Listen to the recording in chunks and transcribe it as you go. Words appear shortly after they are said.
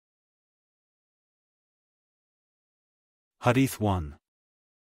Hadīth 1.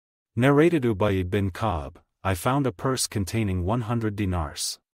 Narrated Ubay bin Ka'b, I found a purse containing 100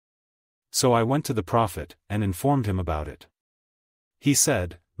 dinars. So I went to the Prophet, and informed him about it. He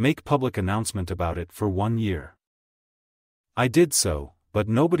said, make public announcement about it for 1 year. I did so, but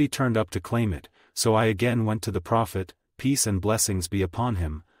nobody turned up to claim it, so I again went to the Prophet, peace and blessings be upon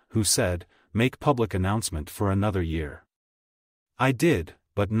him, who said, make public announcement for another year. I did,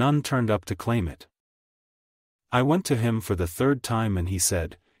 but none turned up to claim it. I went to him for the 3rd time and he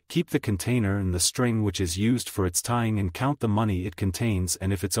said, keep the container and the string which is used for its tying and count the money it contains,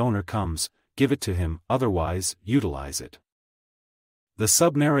 and if its owner comes, give it to him, otherwise, utilize it. The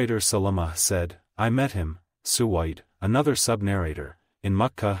sub-narrator Salamah said, I met him, Suwaid, another sub-narrator, in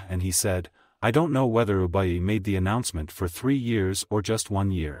Makkah, and he said, I don't know whether Ubay made the announcement for 3 years or just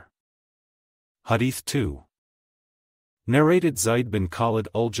 1 year. Hadīth 2. Narrated Zayd bin Khalid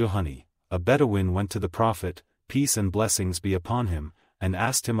al-Juhani, a Bedouin went to the Prophet, peace and blessings be upon him, and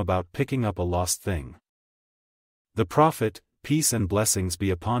asked him about picking up a lost thing. The Prophet, peace and blessings be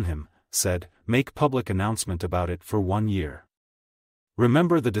upon him, said, make public announcement about it for 1 year.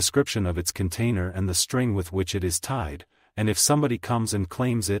 Remember the description of its container and the string with which it is tied, and if somebody comes and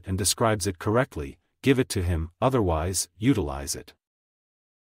claims it and describes it correctly, give it to him, otherwise, utilize it.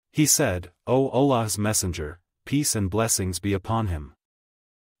 He said, O Allah's Messenger, peace and blessings be upon him.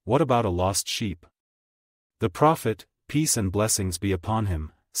 What about a lost sheep? The Prophet, peace and blessings be upon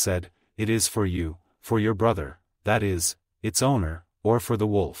him, said, it is for you, for your brother, that is, its owner, or for the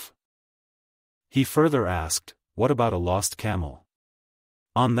wolf. He further asked, what about a lost camel?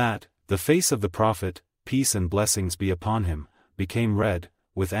 On that, the face of the Prophet, peace and blessings be upon him, became red,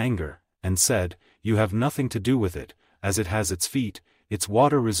 with anger, and said, you have nothing to do with it, as it has its feet, its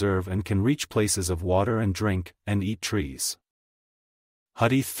water reserve and can reach places of water and drink, and eat trees.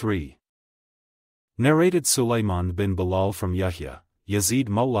 Hadīth 3. Narrated Sulaiman bin Bilal from Yahya, Yazid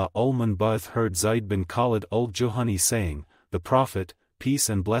Mawla al-Munba'ith heard Zayd bin Khalid al-Juhani saying, the Prophet, peace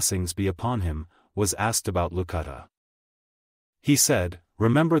and blessings be upon him, was asked about Luqata. He said,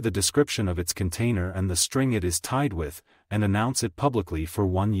 remember the description of its container and the string it is tied with, and announce it publicly for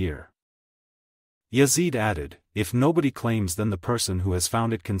 1 year. Yazid added, if nobody claims then the person who has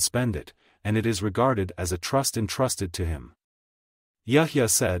found it can spend it, and it is regarded as a trust entrusted to him. Yahya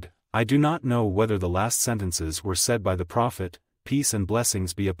said, I do not know whether the last sentences were said by the Prophet, peace and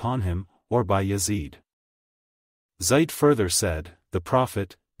blessings be upon him, or by Yazid. Zayd further said, the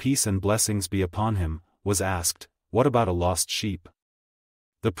Prophet, peace and blessings be upon him, was asked, what about a lost sheep?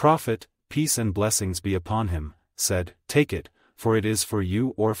 The Prophet, peace and blessings be upon him, said, take it, for it is for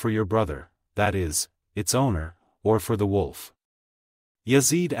you or for your brother, that is, its owner, or for the wolf.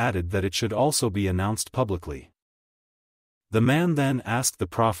 Yazid added that it should also be announced publicly. The man then asked the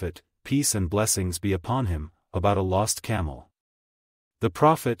Prophet, peace and blessings be upon him, about a lost camel. The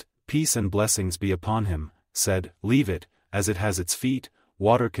Prophet, peace and blessings be upon him, said, leave it, as it has its feet,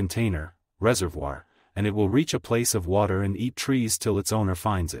 water container, reservoir, and it will reach a place of water and eat trees till its owner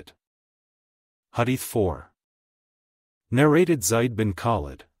finds it. Hadīth 4. Narrated Zayd bin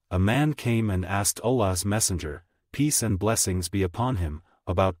Khalid, a man came and asked Allah's Messenger, peace and blessings be upon him,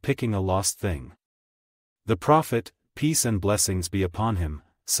 about picking a lost thing. The Prophet, peace and blessings be upon him,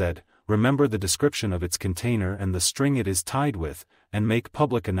 said, remember the description of its container and the string it is tied with, and make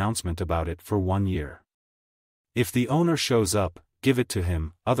public announcement about it for 1 year. If the owner shows up, give it to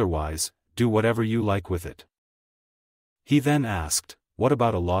him, otherwise, do whatever you like with it. He then asked, what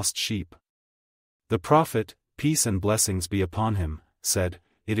about a lost sheep? The Prophet, peace and blessings be upon him, said,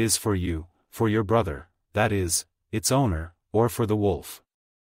 it is for you, for your brother, that is, its owner, or for the wolf.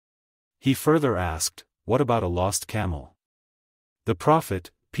 He further asked, what about a lost camel? The Prophet,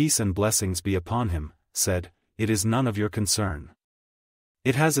 peace and blessings be upon him, said, it is none of your concern.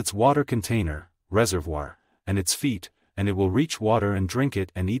 It has its water container, reservoir, and its feet, and it will reach water and drink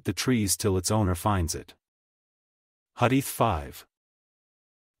it and eat the trees till its owner finds it. Hadīth 5.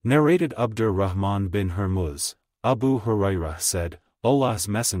 Narrated Abdur-Rahman bin Hurmuz, Abu Hurairah said, Allah's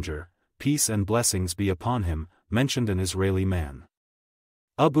Messenger, peace and blessings be upon him, mentioned an Israeli man.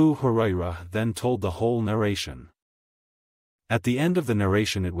 Abu Hurairah then told the whole narration. At the end of the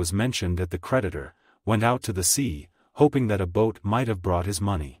narration it was mentioned that the creditor went out to the sea, hoping that a boat might have brought his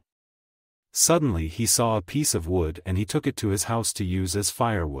money. Suddenly he saw a piece of wood and he took it to his house to use as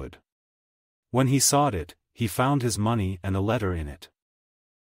firewood. When he sought it, he found his money and a letter in it.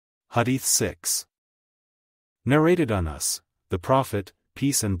 Hadīth 6. Narrated Anas, the Prophet,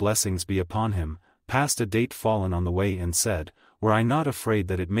 peace and blessings be upon him, passed a date fallen on the way and said, were I not afraid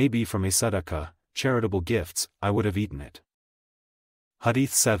that it may be from a sadaqah, charitable gifts, I would have eaten it. Hadīth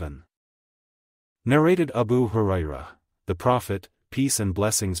 7. Narrated Abu Hurairah, the Prophet, peace and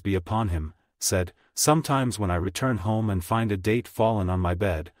blessings be upon him, said, "Sometimes when I return home and find a date fallen on my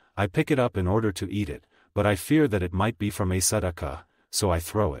bed, I pick it up in order to eat it, but I fear that it might be from a sadaqah, so I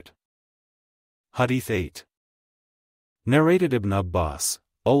throw it." Hadith 8. Narrated Ibn Abbas,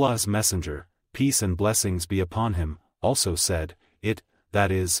 Allah's Messenger, peace and blessings be upon him, also said,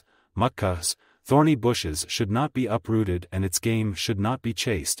 that is, Makkah's thorny bushes should not be uprooted and its game should not be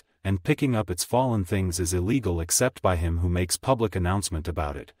chased, and picking up its fallen things is illegal except by him who makes public announcement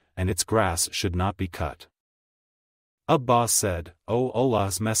about it, and its grass should not be cut. Abbas said, "O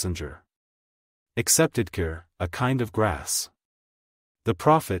Allah's Messenger, accepted kir, a kind of grass." The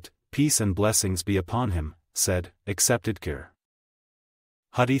Prophet, peace and blessings be upon him, said, "Accepted kir."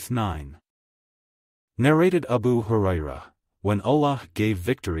 Hadith 9. Narrated Abu Hurairah, when Allah gave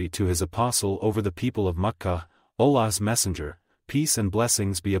victory to his apostle over the people of Makkah, Allah's Messenger, peace and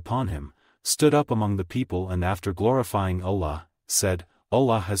blessings be upon him, stood up among the people and after glorifying Allah, said,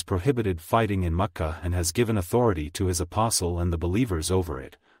 "Allah has prohibited fighting in Makkah and has given authority to his apostle and the believers over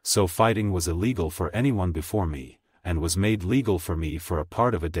it, so fighting was illegal for anyone before me, and was made legal for me for a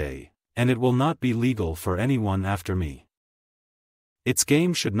part of a day, and it will not be legal for anyone after me. Its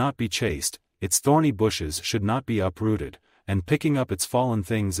game should not be chased, its thorny bushes should not be uprooted, and picking up its fallen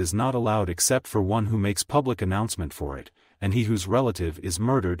things is not allowed except for one who makes public announcement for it, and he whose relative is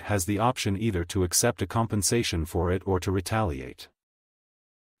murdered has the option either to accept a compensation for it or to retaliate."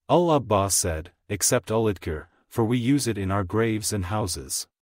 Al-Abbas said, "Accept al-Idkir, for we use it in our graves and houses."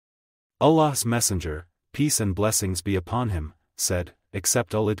 Allah's Messenger, peace and blessings be upon him, said,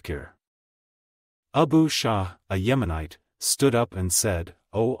 "Accept al-Idkir." Abu Shah, a Yemenite, stood up and said,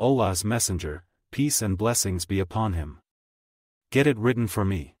 "O Allah's Messenger, peace and blessings be upon him, get it written for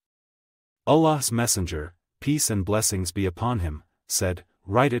me." Allah's Messenger, peace and blessings be upon him, said,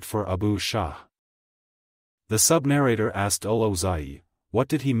 "Write it for Abu Shah." The sub-narrator asked Al-Awza'i, what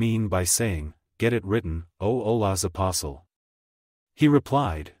did he mean by saying, "Get it written, O Allah's Apostle?" He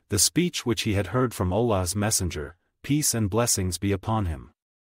replied, the speech which he had heard from Allah's Messenger, peace and blessings be upon him.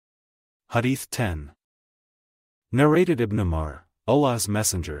 Hadith 10. Narrated Ibn Umar, Allah's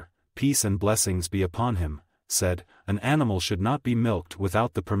Messenger, peace and blessings be upon him, said, "An animal should not be milked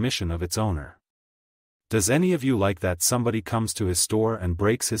without the permission of its owner. Does any of you like that somebody comes to his store and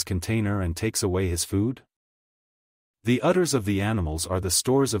breaks his container and takes away his food? The udders of the animals are the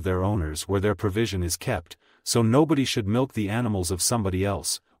stores of their owners where their provision is kept, so nobody should milk the animals of somebody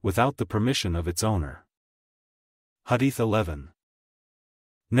else, without the permission of its owner." Hadith 11.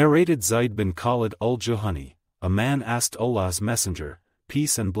 Narrated Zayd bin Khalid al-Juhani, a man asked Allah's Messenger,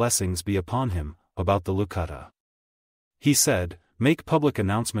 peace and blessings be upon him, about the Luqata. He said, "Make public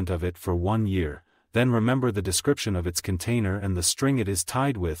announcement of it for 1 year, then remember the description of its container and the string it is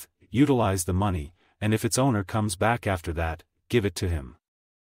tied with, utilize the money, and if its owner comes back after that, give it to him."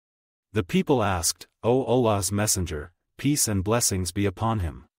 The people asked, "O Allah's Messenger, peace and blessings be upon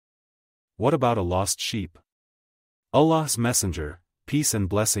him, what about a lost sheep?" Allah's Messenger, peace and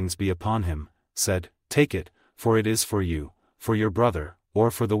blessings be upon him, said, "Take it, for it is for you, for your brother,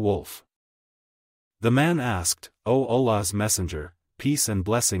 or for the wolf." The man asked, "O Allah's Messenger, peace and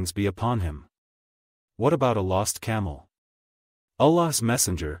blessings be upon him, what about a lost camel?" Allah's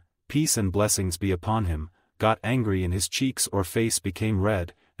Messenger, peace and blessings be upon him, got angry and his cheeks or face became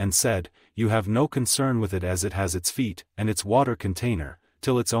red, and said, "You have no concern with it as it has its feet and its water container,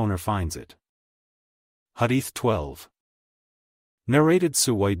 till its owner finds it." Hadith 12. Narrated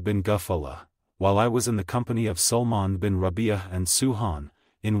Suwayd bin Ghafala, while I was in the company of Sulman bin Rabi'ah and Suhan,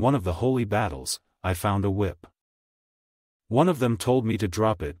 in one of the holy battles, I found a whip. One of them told me to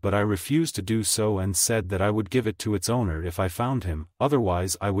drop it but I refused to do so and said that I would give it to its owner if I found him,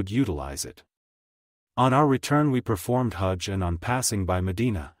 otherwise I would utilize it. On our return we performed Hajj and on passing by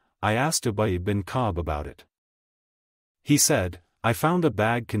Medina, I asked Ubay bin Ka'b about it. He said, "I found a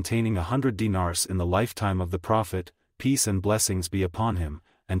bag containing 100 dinars in the lifetime of the Prophet, peace and blessings be upon him,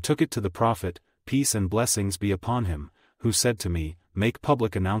 and took it to the Prophet, peace and blessings be upon him, who said to me, 'Make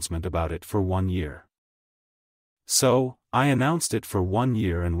public announcement about it for 1 year.' So, I announced it for 1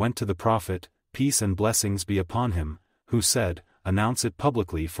 year and went to the Prophet, peace and blessings be upon him, who said, 'Announce it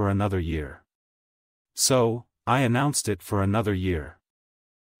publicly for another year.' So, I announced it for another year.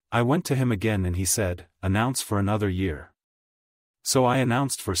 I went to him again and he said, 'Announce for another year.' So I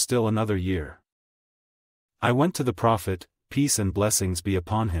announced for still another year. I went to the Prophet, peace and blessings be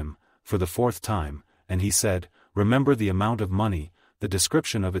upon him, for the 4th time, and he said, 'Remember the amount of money, the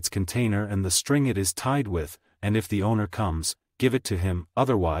description of its container and the string it is tied with, and if the owner comes, give it to him,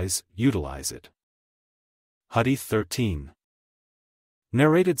 otherwise, utilize it.'" Hadith 13.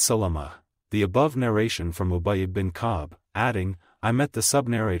 Narrated Salama, the above narration from Ubay bin Ka'b, adding, I met the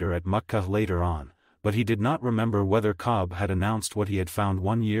sub-narrator at Makkah later on, but he did not remember whether Ka'b had announced what he had found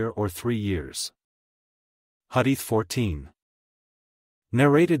 1 year or 3 years. Hadīth 14.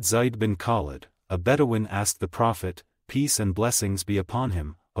 Narrated Zayd bin Khalid, a Bedouin asked the Prophet, peace and blessings be upon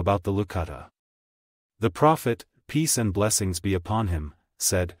him, about the Luqata. The Prophet, peace and blessings be upon him,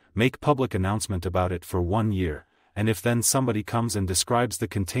 said, make public announcement about it for 1 year, and if then somebody comes and describes the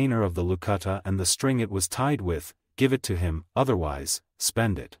container of the Luqata and the string it was tied with, give it to him, otherwise,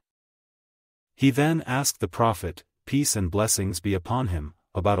 spend it. He then asked the Prophet, peace and blessings be upon him,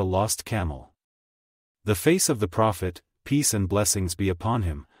 about a lost camel. The face of the Prophet, peace and blessings be upon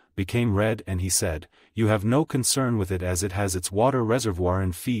him, became red and he said, you have no concern with it as it has its water reservoir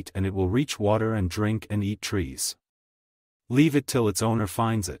and feet and it will reach water and drink and eat trees. Leave it till its owner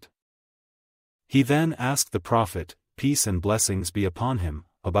finds it. He then asked the Prophet, peace and blessings be upon him,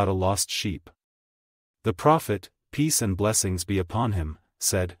 about a lost sheep. The Prophet, peace and blessings be upon him,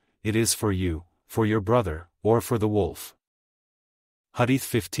 said, it is for you, for your brother, or for the wolf. Hadīth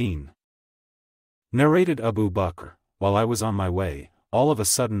 15. Narrated Abu Bakr, while I was on my way, all of a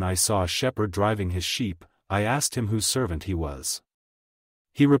sudden I saw a shepherd driving his sheep. I asked him whose servant he was.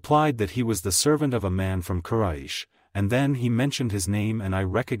 He replied that he was the servant of a man from Quraysh, and then he mentioned his name and I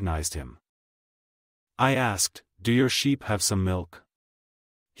recognized him. I asked, do your sheep have some milk?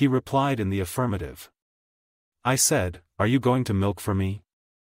 He replied in the affirmative. I said, are you going to milk for me?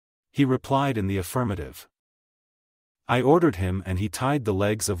 He replied in the affirmative. I ordered him and he tied the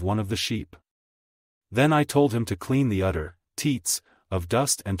legs of one of the sheep. Then I told him to clean the udder, teats, of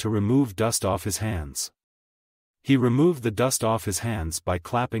dust and to remove dust off his hands. He removed the dust off his hands by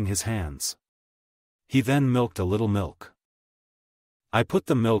clapping his hands. He then milked a little milk. I put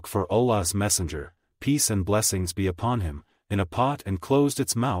the milk for Allah's Messenger, peace and blessings be upon him, in a pot and closed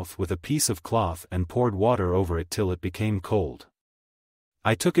its mouth with a piece of cloth and poured water over it till it became cold.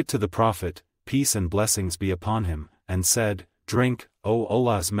 I took it to the Prophet, peace and blessings be upon him, and said, drink, O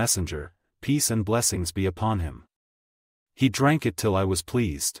Allah's Messenger, peace and blessings be upon him. He drank it till I was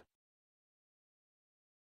pleased.